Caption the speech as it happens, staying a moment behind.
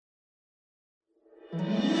When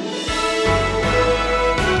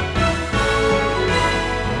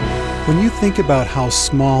you think about how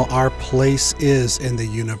small our place is in the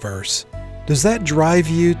universe, does that drive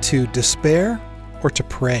you to despair or to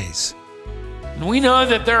praise? We know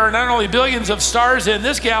that there are not only billions of stars in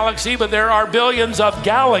this galaxy, but there are billions of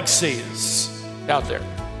galaxies out there.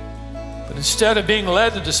 But instead of being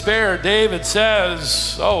led to despair, David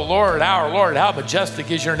says, "Oh Lord, our Lord, how majestic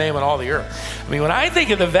is your name in all the earth." I mean, when I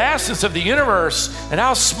think of the vastness of the universe and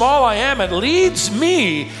how small I am, it leads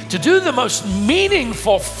me to do the most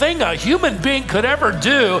meaningful thing a human being could ever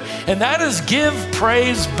do, and that is give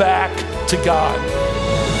praise back to God.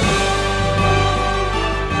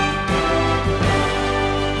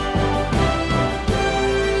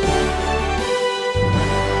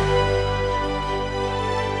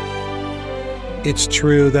 It's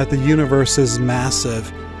true that the universe is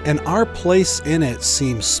massive and our place in it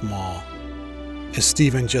seems small. As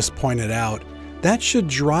Stephen just pointed out, that should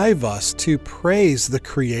drive us to praise the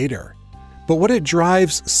Creator. But what it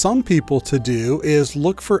drives some people to do is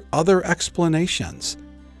look for other explanations.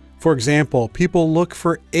 For example, people look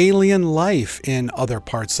for alien life in other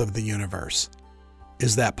parts of the universe.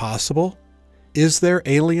 Is that possible? Is there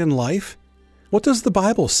alien life? What does the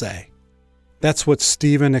Bible say? That's what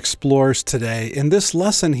Stephen explores today in this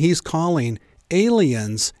lesson he's calling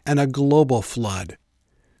Aliens and a Global Flood.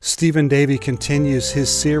 Stephen Davey continues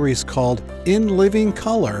his series called In Living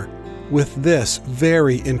Color with this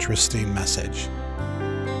very interesting message.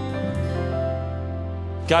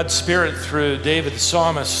 God's Spirit, through David the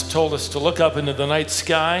psalmist, told us to look up into the night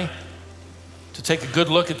sky, to take a good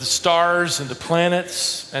look at the stars and the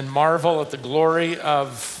planets and marvel at the glory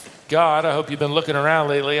of God. I hope you've been looking around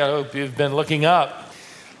lately. I hope you've been looking up.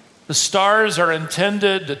 The stars are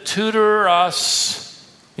intended to tutor us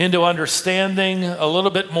into understanding a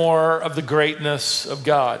little bit more of the greatness of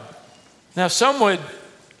God. Now, some would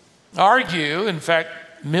argue, in fact,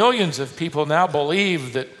 millions of people now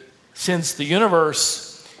believe that since the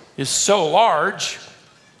universe is so large,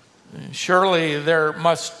 surely there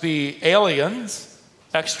must be aliens,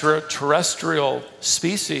 extraterrestrial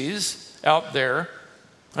species out there.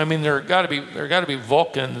 I mean, there got to be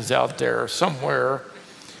Vulcans out there somewhere.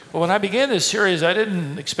 Well, when I began this series, I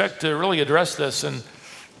didn't expect to really address this,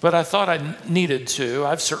 but I thought I needed to.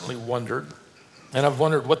 I've certainly wondered, and I've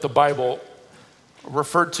wondered what the Bible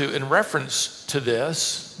referred to in reference to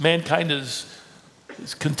this. Mankind is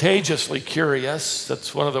contagiously curious.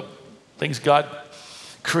 That's one of the things God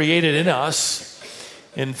created in us.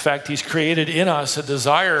 In fact, He's created in us a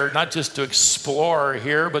desire not just to explore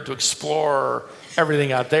here, but to explore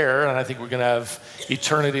everything out there, and I think we're going to have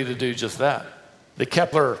eternity to do just that. The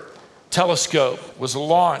Kepler telescope was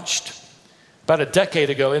launched about a decade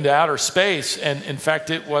ago into outer space, and in fact,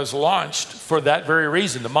 it was launched for that very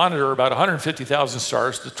reason, to monitor about 150,000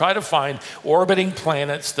 stars, to try to find orbiting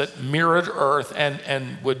planets that mirrored Earth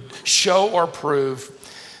and would show or prove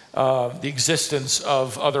the existence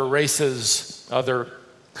of other races, other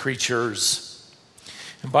creatures.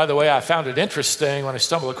 And by the way, I found it interesting when I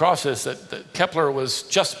stumbled across this that Kepler was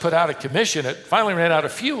just put out of commission. It finally ran out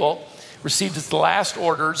of fuel, received its last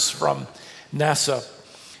orders from NASA.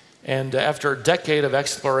 And after a decade of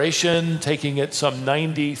exploration, taking it some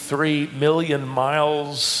 93 million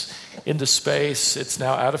miles into space, it's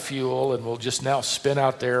now out of fuel and will just now spin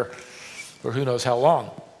out there for who knows how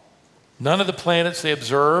long. None of the planets they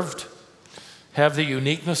observed have the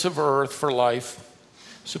uniqueness of Earth for life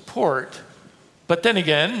support. But then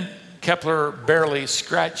again, Kepler barely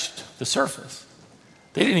scratched the surface.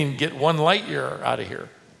 They didn't even get 1 light year out of here.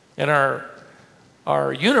 And our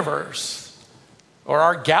universe, or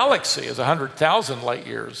our galaxy, is 100,000 light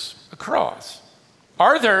years across.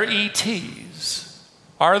 Are there ETs?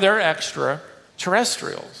 Are there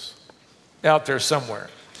extraterrestrials out there somewhere?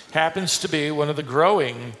 Happens to be one of the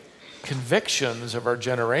growing convictions of our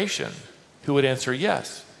generation. Who would answer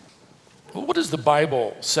yes? Well, what does the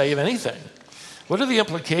Bible say of anything? What are the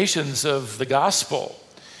implications of the gospel,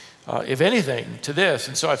 if anything, to this?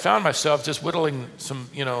 And so I found myself just whittling some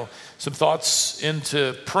thoughts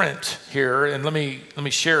into print here, and let me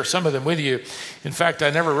share some of them with you. In fact, I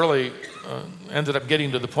never really ended up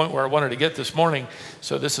getting to the point where I wanted to get this morning,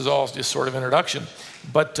 so this is all just sort of introduction.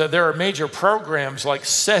 But there are major programs like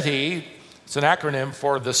SETI. It's an acronym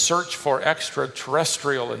for the Search for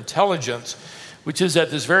Extraterrestrial Intelligence, which is at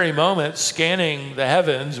this very moment scanning the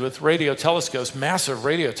heavens with radio telescopes, massive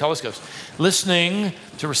radio telescopes, listening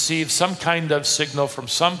to receive some kind of signal from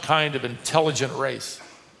some kind of intelligent race.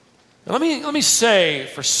 Now, let me say,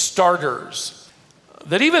 for starters,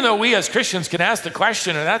 that even though we as Christians can ask the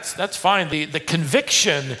question, and that's fine, the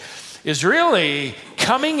conviction is really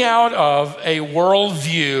coming out of a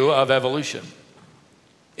worldview of evolution.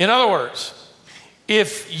 In other words,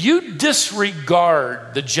 if you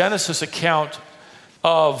disregard the Genesis account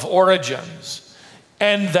of origins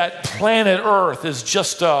and that planet Earth is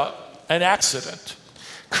just an accident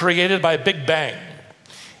created by a Big Bang,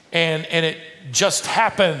 and it just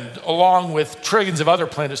happened along with trillions of other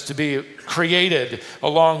planets to be created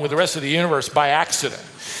along with the rest of the universe by accident,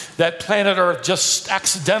 that planet Earth just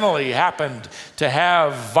accidentally happened to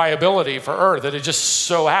have viability for Earth, that it just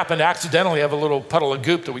so happened to accidentally have a little puddle of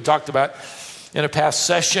goop that we talked about in a past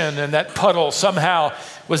session, and that puddle somehow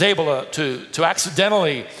was able to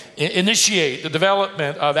accidentally initiate the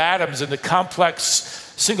development of atoms into complex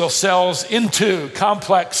single cells into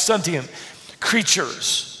complex sentient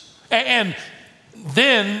creatures. And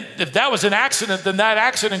then if that was an accident, then that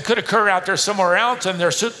accident could occur out there somewhere else, and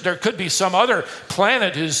there could be some other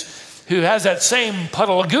planet who has that same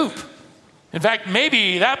puddle of goop. In fact,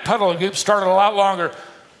 maybe that puddle of goop started a lot longer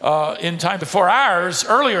in time before ours,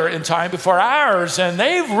 earlier in time before ours, and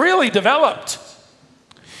they've really developed.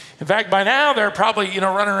 In fact, by now they're probably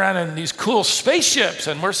running around in these cool spaceships,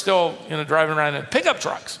 and we're still driving around in pickup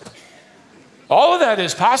trucks. All of that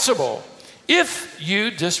is possible if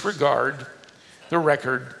you disregard the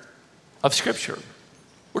record of Scripture.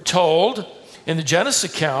 We're told in the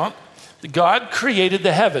Genesis account that God created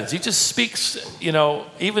the heavens. He just speaks,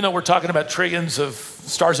 even though we're talking about trillions of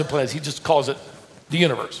stars and planets, he just calls it the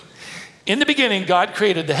universe. In the beginning, God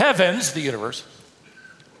created the heavens, the universe,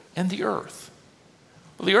 and the earth.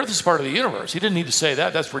 Well, the earth is part of the universe. He didn't need to say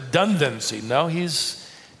that. That's redundancy. No, he's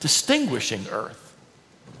distinguishing earth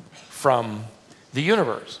from the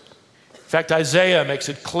universe. In fact, Isaiah makes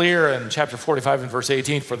it clear in chapter 45 and verse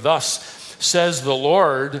 18, "For thus says the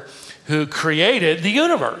Lord who created the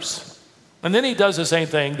universe." And then he does the same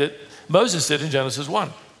thing that Moses did in Genesis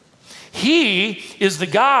 1. He is the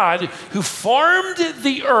God who formed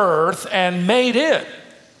the earth and made it.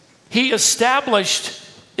 He established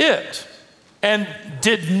it and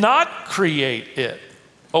did not create it,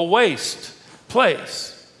 a waste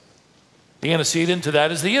place. The antecedent to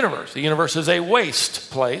that is the universe. The universe is a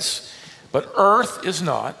waste place, but earth is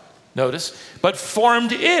not, notice, but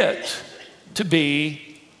formed it to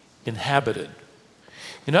be inhabited.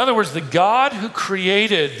 In other words, the God who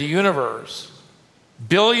created the universe,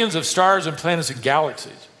 billions of stars and planets and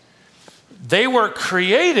galaxies, they were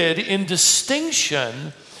created in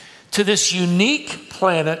distinction to this unique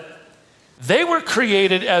planet. They were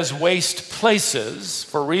created as waste places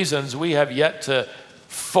for reasons we have yet to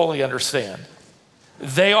fully understand.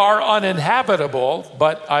 They are uninhabitable,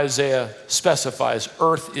 but Isaiah specifies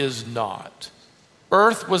earth is not.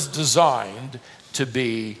 Earth was designed to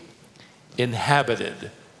be inhabited.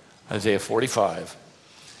 Isaiah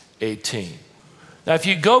 45:18. Now, if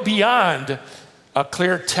you go beyond a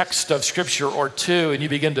clear text of Scripture or two and you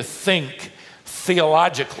begin to think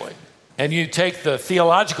theologically, and you take the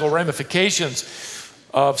theological ramifications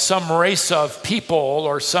of some race of people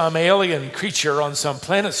or some alien creature on some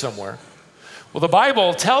planet somewhere, well, the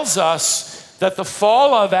Bible tells us that the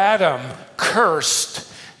fall of Adam cursed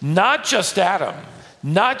not just Adam,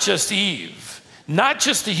 not just Eve, not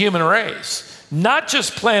just the human race, not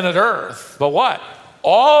just planet Earth, but what?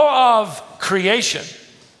 All of creation.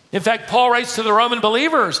 In fact, Paul writes to the Roman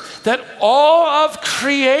believers that all of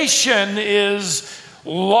creation is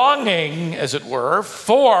longing, as it were,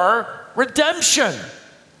 for redemption.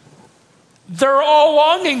 They're all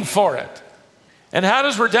longing for it. And how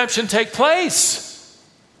does redemption take place?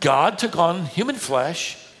 God took on human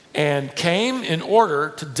flesh and came in order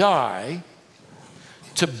to die,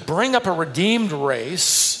 to bring up a redeemed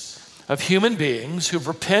race of human beings who've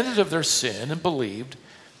repented of their sin and believed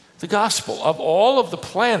the gospel. Of all of the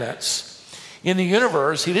planets in the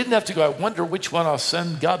universe, he didn't have to go, I wonder which one I'll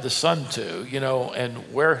send God the Son to,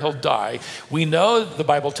 and where he'll die. We know the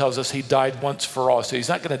Bible tells us he died once for all. So he's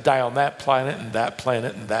not going to die on that planet and that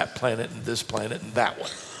planet and that planet and this planet and that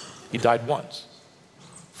one. He died once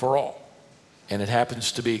for all. And it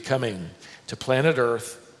happens to be coming to planet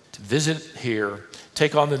Earth to visit here,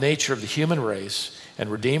 take on the nature of the human race,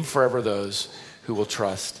 and redeem forever those who will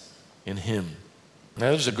trust in him.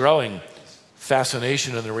 Now, there's a growing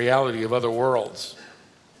fascination in the reality of other worlds.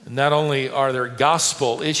 Not only are there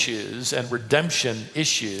gospel issues and redemption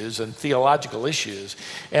issues and theological issues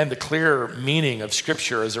and the clear meaning of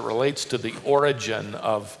Scripture as it relates to the origin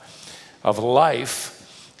of life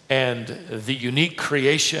and the unique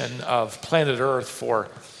creation of planet Earth for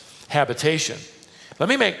habitation. Let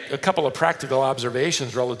me make a couple of practical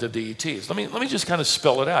observations relative to ETs. Let me just kind of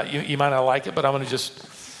spell it out. You might not like it, but I'm going to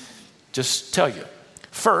just tell you.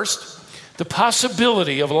 First, The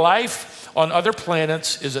possibility of life on other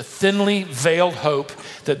planets is a thinly veiled hope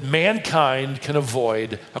that mankind can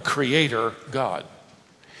avoid a creator God.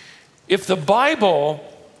 If the Bible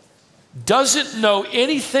doesn't know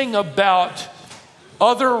anything about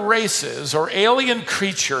other races or alien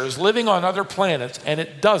creatures living on other planets, and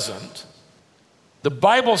it doesn't, the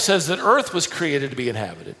Bible says that Earth was created to be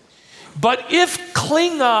inhabited. But if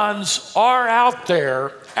Klingons are out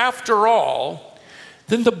there after all,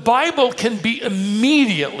 then the Bible can be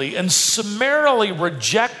immediately and summarily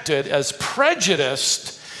rejected as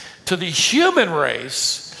prejudiced to the human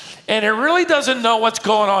race, and it really doesn't know what's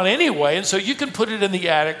going on anyway, and so you can put it in the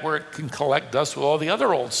attic where it can collect dust with all the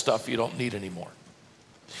other old stuff you don't need anymore.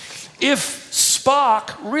 If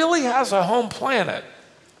Spock really has a home planet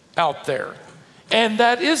out there, and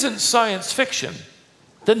that isn't science fiction,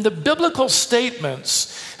 then the biblical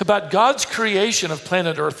statements about God's creation of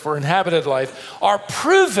planet Earth for inhabited life are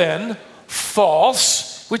proven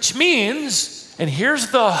false, which means, and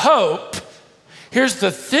here's the hope, here's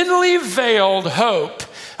the thinly veiled hope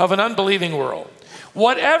of an unbelieving world.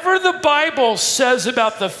 Whatever the Bible says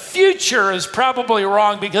about the future is probably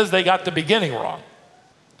wrong because they got the beginning wrong.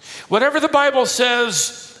 Whatever the Bible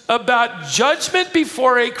says about judgment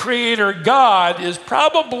before a creator God is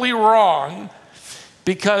probably wrong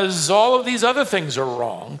because all of these other things are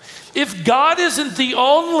wrong. If God isn't the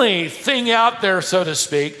only thing out there, so to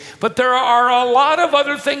speak, but there are a lot of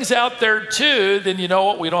other things out there too, then you know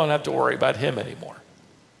what? We don't have to worry about him anymore.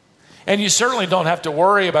 And you certainly don't have to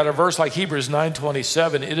worry about a verse like Hebrews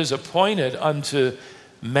 9:27. It is appointed unto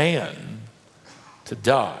man to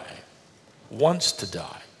die, once to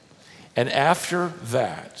die. And after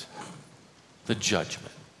that, the judgment.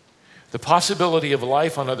 The possibility of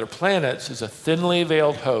life on other planets is a thinly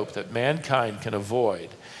veiled hope that mankind can avoid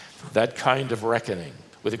that kind of reckoning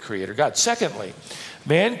with a creator God. Secondly,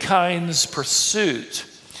 mankind's pursuit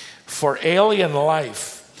for alien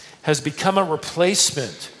life has become a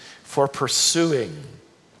replacement for pursuing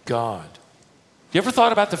God. You ever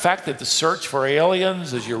thought about the fact that the search for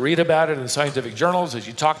aliens, as you read about it in scientific journals, as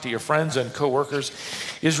you talk to your friends and coworkers,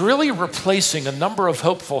 is really replacing a number of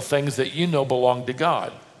hopeful things that you know belong to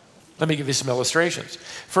God? Let me give you some illustrations.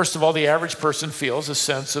 First of all, the average person feels a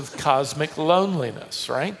sense of cosmic loneliness,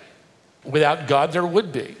 right? Without God, there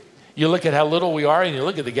would be. You look at how little we are, and you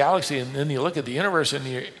look at the galaxy, and then you look at the universe, and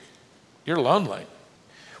you're lonely.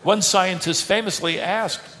 One scientist famously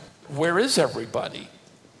asked, "Where is everybody?"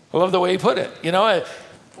 I love the way he put it. You know,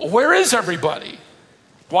 where is everybody?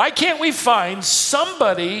 Why can't we find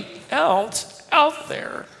somebody else out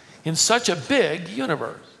there in such a big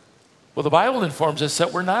universe? Well, the Bible informs us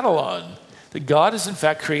that we're not alone, that God has in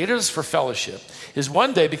fact created us for fellowship, is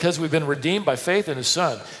one day, because we've been redeemed by faith in his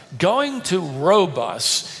Son, going to robe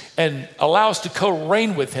us and allow us to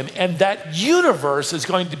co-reign with him, and that universe is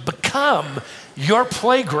going to become your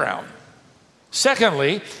playground.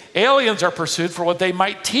 Secondly, aliens are pursued for what they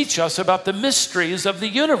might teach us about the mysteries of the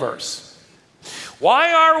universe.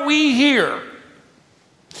 Why are we here?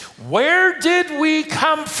 Where did we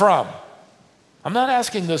come from? I'm not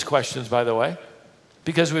asking those questions, by the way,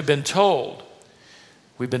 because we've been told.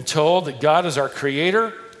 We've been told that God is our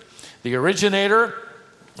creator, the originator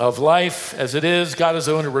of life as it is. God is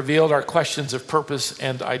the one who revealed our questions of purpose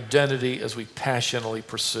and identity as we passionately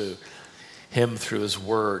pursue him through his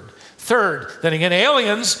word. Third, then again,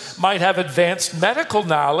 aliens might have advanced medical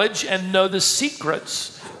knowledge and know the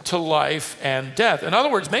secrets to life and death. In other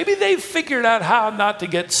words, maybe they've figured out how not to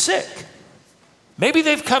get sick. Maybe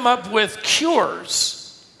they've come up with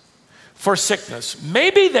cures for sickness.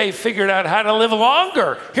 Maybe they figured out how to live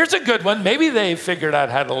longer. Here's a good one. Maybe they figured out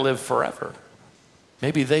how to live forever.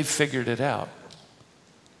 Maybe they've figured it out.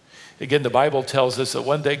 Again, the Bible tells us that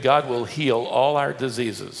one day God will heal all our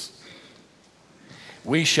diseases.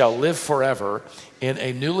 We shall live forever in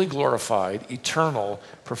a newly glorified, eternal,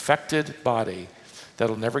 perfected body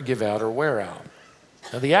that'll never give out or wear out.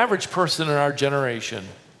 Now, the average person in our generation,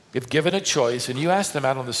 if given a choice, and you ask them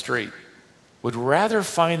out on the street, would rather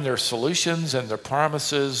find their solutions and their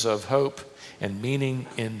promises of hope and meaning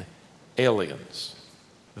in aliens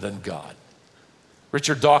than God.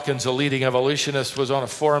 Richard Dawkins, a leading evolutionist, was on a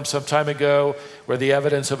forum some time ago where the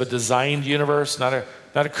evidence of a designed universe, not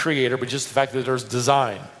a creator, but just the fact that there's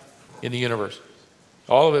design in the universe.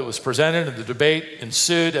 All of it was presented and the debate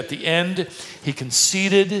ensued. At the end, he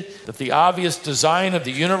conceded that the obvious design of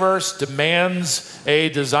the universe demands a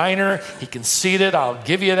designer. He conceded, I'll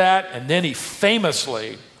give you that. And then he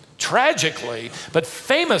famously, tragically, but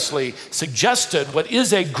famously suggested what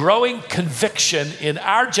is a growing conviction in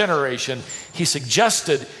our generation. He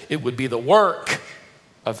suggested it would be the work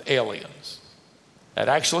of aliens. that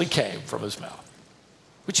actually came from his mouth.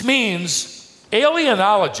 Which means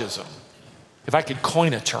alienologism, if I could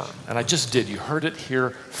coin a term, and I just did, you heard it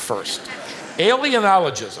here first.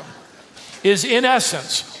 Alienologism is in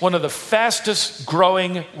essence one of the fastest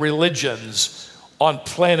growing religions on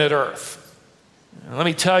planet Earth. And let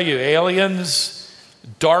me tell you, aliens,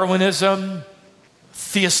 Darwinism,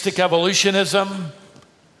 theistic evolutionism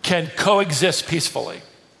can coexist peacefully.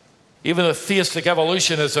 Even though theistic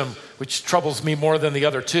evolutionism, which troubles me more than the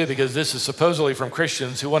other two, because this is supposedly from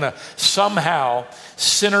Christians who want to somehow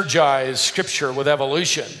synergize Scripture with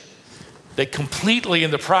evolution. They completely, in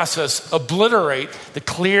the process, obliterate the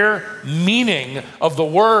clear meaning of the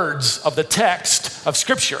words of the text of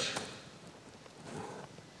Scripture.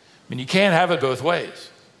 I mean, you can't have it both ways.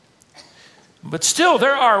 But still,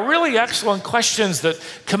 there are really excellent questions that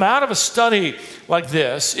come out of a study like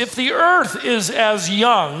this. If the earth is as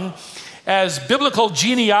young as biblical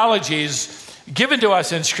genealogies given to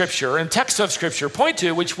us in Scripture and texts of Scripture point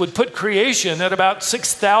to, which would put creation at about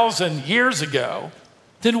 6,000 years ago,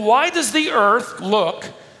 then why does the earth look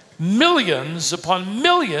millions upon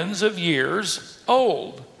millions of years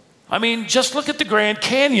old? I mean, just look at the Grand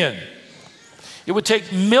Canyon. It would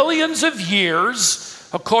take millions of years,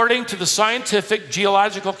 according to the scientific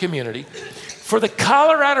geological community, for the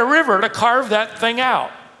Colorado River to carve that thing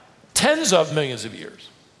out. Tens of millions of years.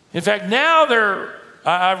 In fact, now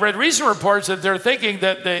I've read recent reports that they're thinking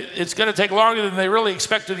that it's going to take longer than they really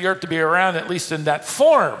expected the earth to be around, at least in that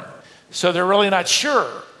form. So they're really not sure.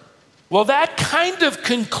 Well, that kind of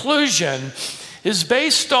conclusion is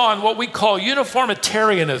based on what we call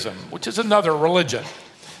uniformitarianism, which is another religion.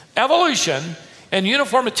 Evolution and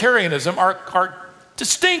uniformitarianism are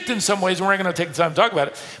distinct in some ways, and we're not going to take the time to talk about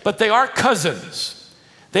it, but they are cousins.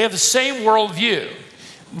 They have the same worldview.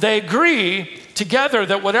 They agree together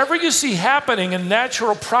that whatever you see happening in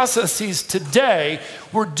natural processes today,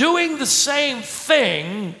 we're doing the same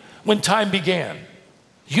thing when time began.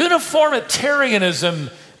 Uniformitarianism,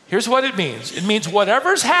 here's what it means. It means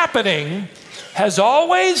whatever's happening has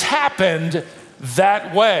always happened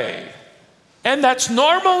that way. And that's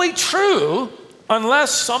normally true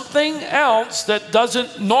unless something else that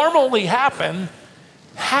doesn't normally happen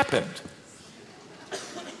happened.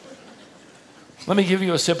 Let me give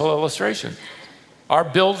you a simple illustration. Our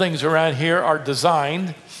buildings around here are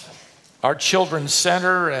designed, our children's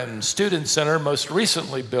center and student center, most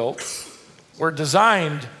recently built, were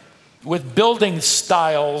designed with building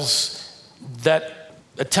styles that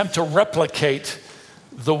attempt to replicate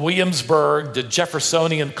the Williamsburg, the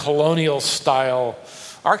Jeffersonian colonial style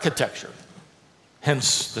architecture.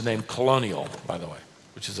 Hence the name colonial, by the way,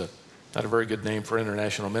 which is not a very good name for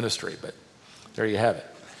international ministry, but there you have it.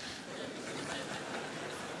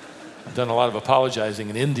 I've done a lot of apologizing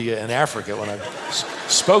in India and Africa when I've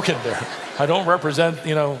spoken there. I don't represent,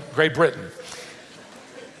 Great Britain.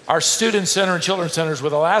 Our student center and children's centers were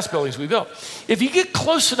the last buildings we built. If you get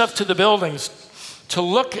close enough to the buildings to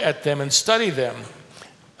look at them and study them,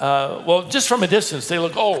 just from a distance, they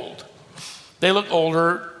look old. They look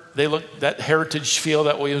older. They look that heritage feel,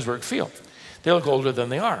 that Williamsburg feel. They look older than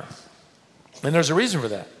they are. And there's a reason for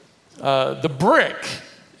that. The brick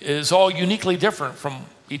is all uniquely different from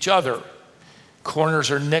each other. Corners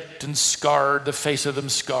are nicked and scarred, the face of them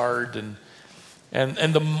scarred,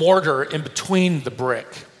 and the mortar in between the brick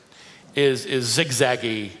is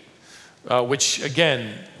zigzaggy, which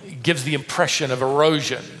again gives the impression of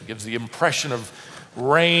erosion, gives the impression of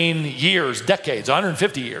rain, years, decades,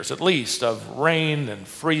 150 years at least, of rain and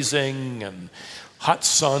freezing and hot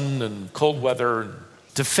sun and cold weather, and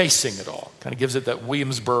defacing it all. Kind of gives it that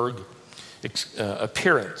Williamsburg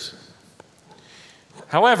appearance.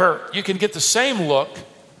 However, you can get the same look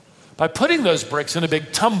by putting those bricks in a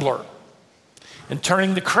big tumbler and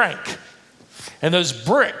turning the crank. And those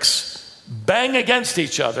bricks bang against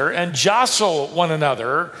each other and jostle one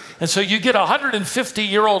another. And so you get a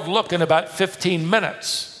 150-year-old look in about 15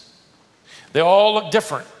 minutes. They all look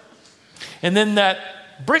different. And then that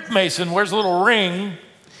brick mason wears a little ring,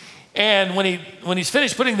 and when he's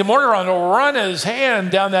finished putting the mortar on, he'll run his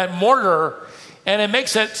hand down that mortar, and it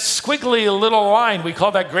makes that squiggly little line. We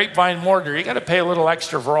call that grapevine mortar. You got to pay a little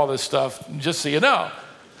extra for all this stuff, just so you know.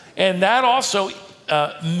 And that also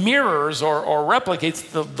mirrors or replicates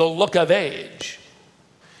the look of age.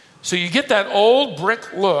 So you get that old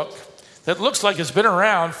brick look that looks like it's been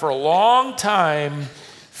around for a long time,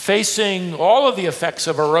 facing all of the effects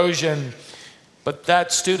of erosion, but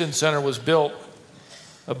that student center was built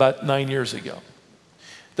about 9 years ago.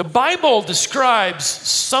 The Bible describes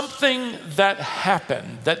something that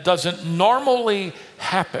happened that doesn't normally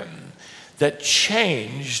happen, that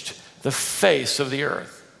changed the face of the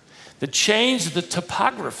earth. that changed the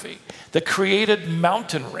topography, that created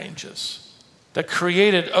mountain ranges, that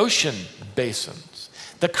created ocean basins,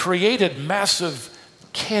 that created massive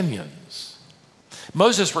canyons.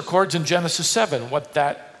 Moses records in Genesis 7 what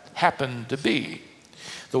that happened to be.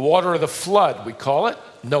 The water of the flood, we call it,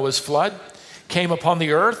 Noah's flood, came upon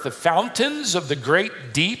the earth. The fountains of the great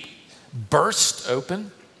deep burst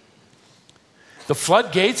open. The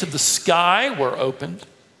floodgates of the sky were opened.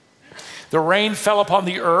 The rain fell upon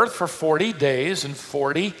the earth for 40 days and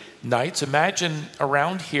 40 nights. Imagine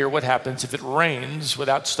around here what happens if it rains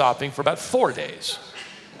without stopping for about 4 days.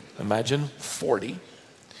 Imagine 40.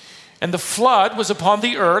 And the flood was upon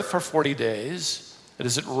the earth for 40 days. That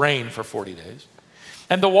is, it rained for 40 days.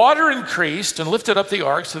 And the water increased and lifted up the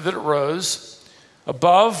ark so that it rose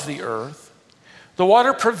above the earth. The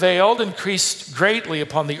water prevailed, increased greatly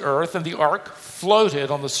upon the earth, and the ark floated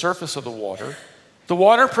on the surface of the water. The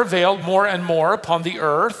water prevailed more and more upon the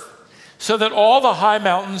earth, so that all the high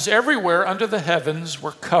mountains everywhere under the heavens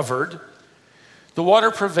were covered. The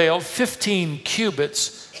water prevailed 15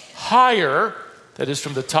 cubits higher, that is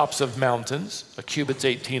from the tops of mountains. A cubit's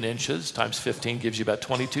 18 inches times 15 gives you about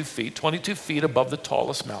 22 feet above the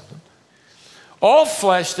tallest mountain. All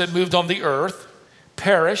flesh that moved on the earth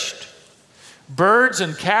perished, birds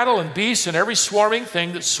and cattle and beasts and every swarming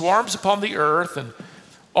thing that swarms upon the earth, and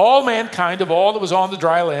all mankind of all that was on the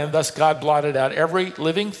dry land. Thus God blotted out every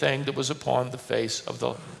living thing that was upon the face of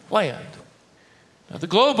the land. Now, the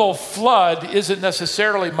global flood isn't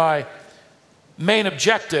necessarily my main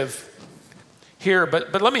objective here,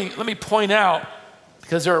 but let me point out,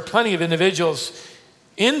 because there are plenty of individuals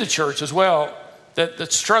in the church as well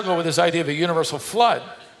that struggle with this idea of a universal flood.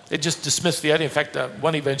 They just dismissed the idea. In fact,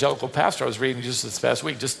 one evangelical pastor I was reading just this past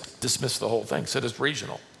week just dismissed the whole thing, said it's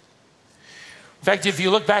regional. In fact, if you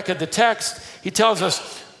look back at the text, he tells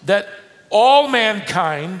us that all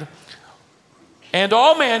mankind of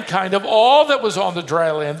all that was on the dry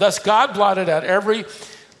land, thus God blotted out every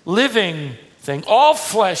living thing, all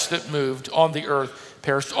flesh that moved on the earth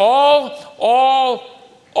perished. All.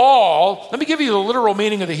 Let me give you the literal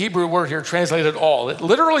meaning of the Hebrew word here, translated all. It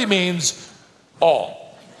literally means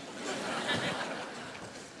all.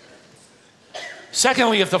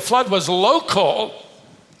 Secondly, if the flood was local,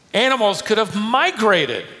 animals could have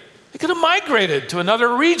migrated. They could have migrated to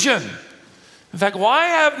another region. In fact, why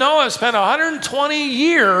have Noah spent 120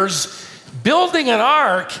 years building an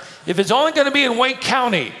ark if it's only going to be in Wake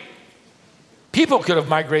County? People could have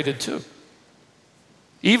migrated too.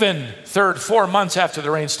 Even 4 months after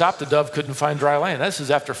the rain stopped, the dove couldn't find dry land. This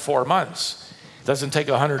is after 4 months. It doesn't take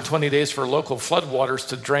 120 days for local floodwaters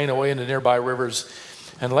to drain away into nearby rivers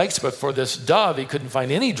and lakes, but for this dove, he couldn't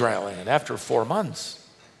find any dry land after 4 months.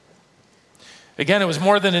 Again, it was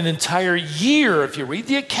more than an entire year. If you read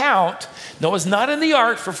the account, Noah's not in the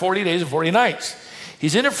ark for 40 days and 40 nights.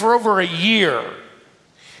 He's in it for over a year.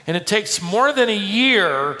 And it takes more than a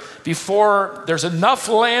year before there's enough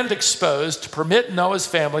land exposed to permit Noah's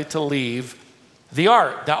family to leave the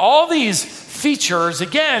ark. Now, all these features,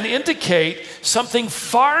 again, indicate something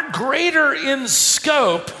far greater in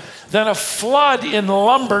scope than a flood in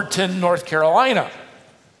Lumberton, North Carolina.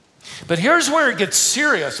 But here's where it gets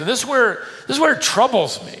serious, and this is where it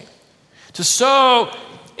troubles me. To so,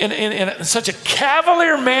 in such a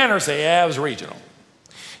cavalier manner, say, yeah, it was regional.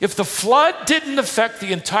 If the flood didn't affect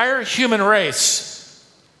the entire human race,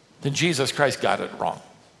 then Jesus Christ got it wrong.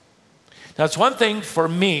 Now, it's one thing for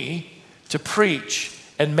me to preach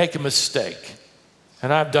and make a mistake,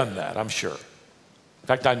 and I've done that, I'm sure. In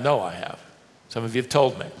fact, I know I have. Some of you have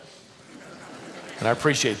told me. And I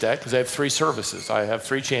appreciate that because I have 3 services. I have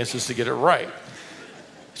 3 chances to get it right.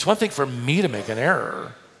 It's one thing for me to make an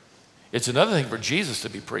error. It's another thing for Jesus to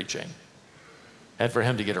be preaching and for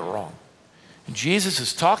him to get it wrong. And Jesus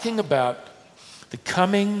is talking about the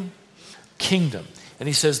coming kingdom. And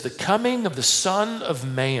he says, the coming of the Son of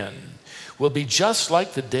Man will be just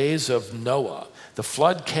like the days of Noah. The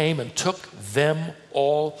flood came and took them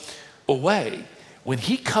all away. When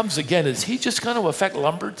he comes again, is he just going to affect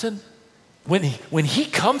Lumberton? When he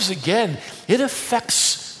comes again, it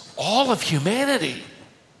affects all of humanity.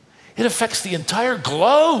 It affects the entire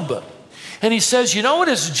globe. And he says, you know, it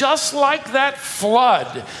is just like that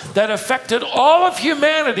flood that affected all of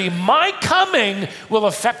humanity. My coming will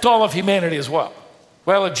affect all of humanity as well.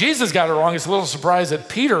 Well, if Jesus got it wrong, it's a little surprised that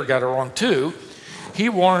Peter got it wrong too. He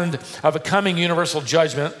warned of a coming universal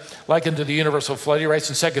judgment likened to the universal flood. He writes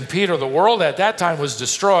in 2 Peter, the world at that time was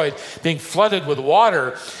destroyed, being flooded with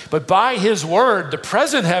water. But by his word, the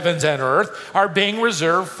present heavens and earth are being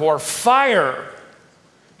reserved for fire.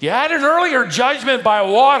 You had an earlier judgment by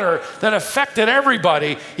water that affected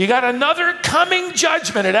everybody. You got another coming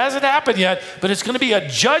judgment. It hasn't happened yet, but it's going to be a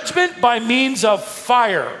judgment by means of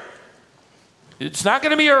fire. It's not going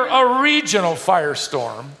to be a regional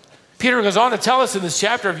firestorm. Peter goes on to tell us in this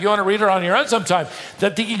chapter, if you want to read it on your own sometime,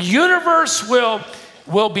 that the universe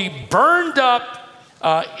will be burned up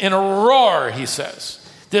in a roar, he says.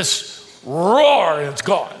 This roar, and it's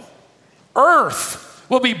gone. Earth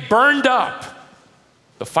will be burned up.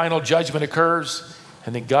 The final judgment occurs,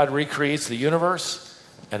 and then God recreates the universe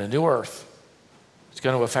and a new earth. It's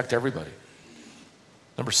going to affect everybody.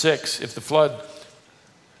 Number 6, if the flood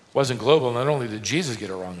wasn't global, not only did Jesus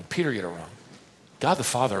get it wrong, and Peter get it wrong, God the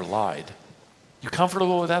Father lied. You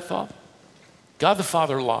comfortable with that thought? God the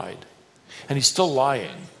Father lied, and he's still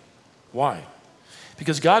lying. Why?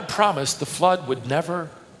 Because God promised the flood would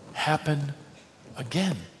never happen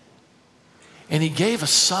again. And he gave a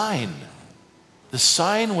sign. The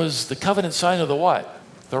sign was the covenant sign of the what?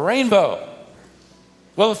 The rainbow.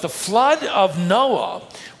 Well, if the flood of Noah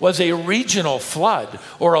was a regional flood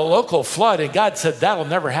or a local flood, and God said that'll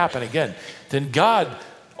never happen again, then God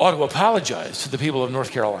ought to apologize to the people of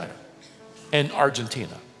North Carolina and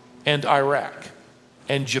Argentina and Iraq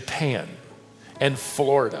and Japan and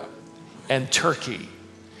Florida and Turkey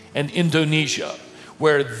and Indonesia,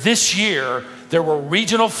 where this year there were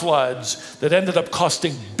regional floods that ended up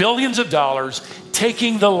costing billions of dollars,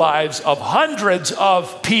 taking the lives of hundreds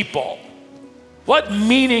of people. What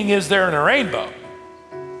meaning is there in a rainbow?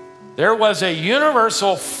 There was a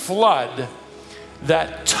universal flood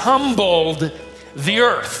that tumbled the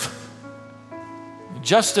earth.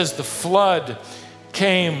 Just as the flood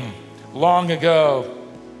came long ago,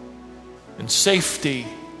 and safety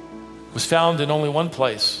was found in only one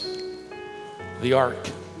place, the ark.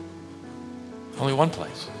 Only one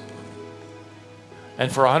place. And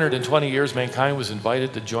for 120 years, mankind was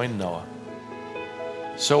invited to join Noah.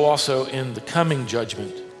 So also in the coming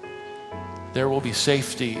judgment, there will be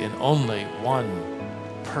safety in only one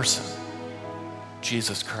person,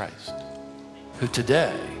 Jesus Christ, who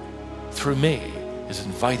today, through me, is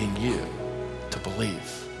inviting you to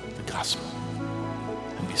believe the gospel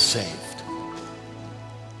and be saved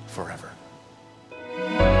forever.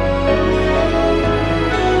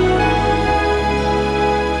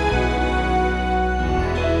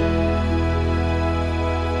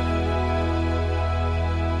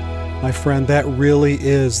 My friend, that really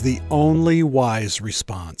is the only wise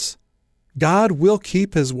response. God will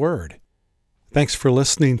keep his word. Thanks for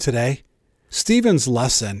listening today. Stephen's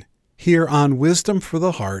lesson here on Wisdom for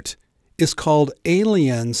the Heart is called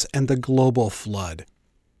Aliens and the Global Flood.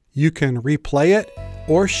 You can replay it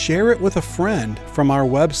or share it with a friend from our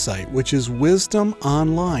website, which is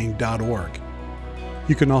wisdomonline.org.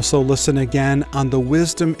 You can also listen again on the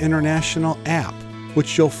Wisdom International app,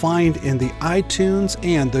 which you'll find in the iTunes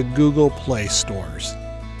and the Google Play stores.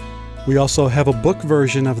 We also have a book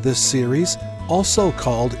version of this series, also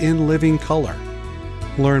called In Living Color.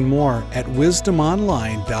 Learn more at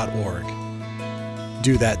wisdomonline.org.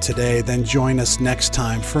 Do that today, then join us next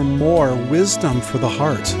time for more Wisdom for the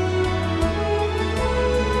Heart.